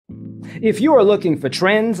If you are looking for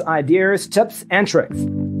trends, ideas, tips, and tricks,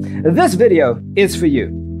 this video is for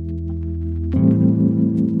you.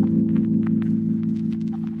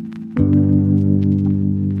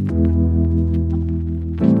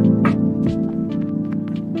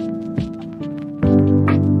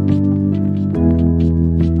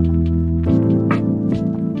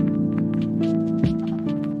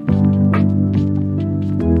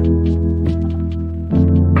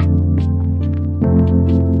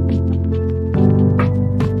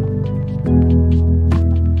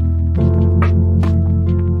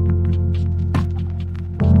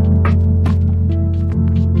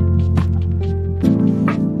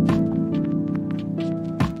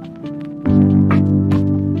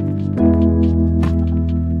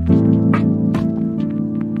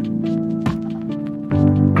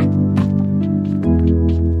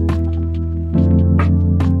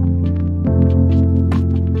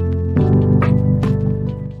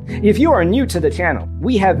 If you are new to the channel,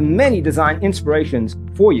 we have many design inspirations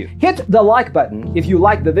for you. Hit the like button if you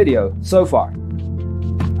like the video so far.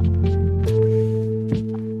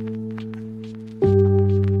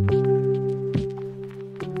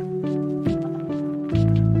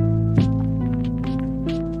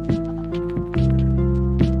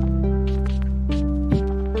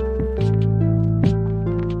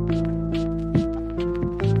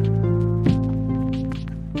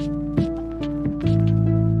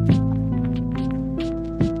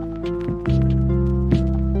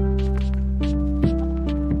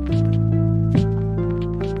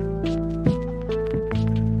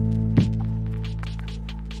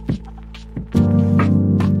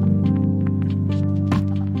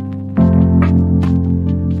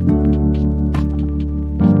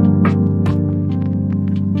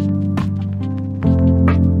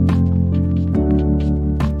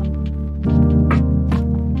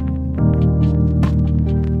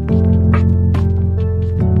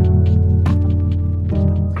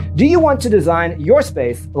 Do you want to design your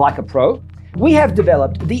space like a pro? We have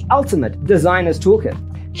developed the ultimate designer's toolkit.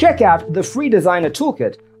 Check out the free designer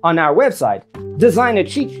toolkit on our website,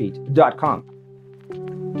 designercheatsheet.com.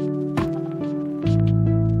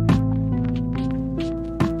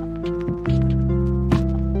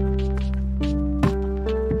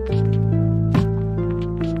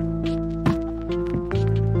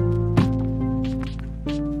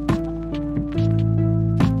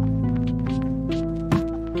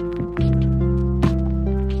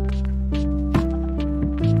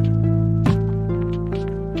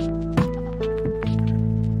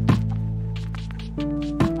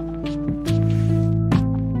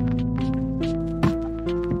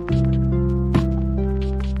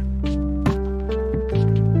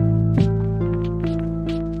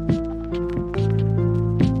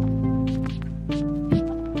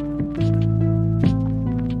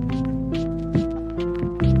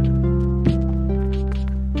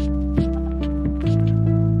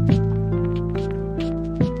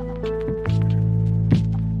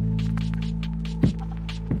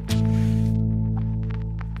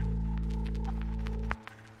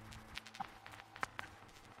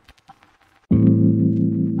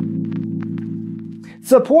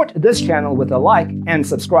 Support this channel with a like and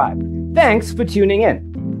subscribe. Thanks for tuning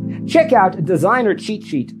in. Check out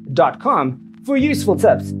designercheatsheet.com for useful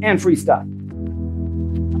tips and free stuff.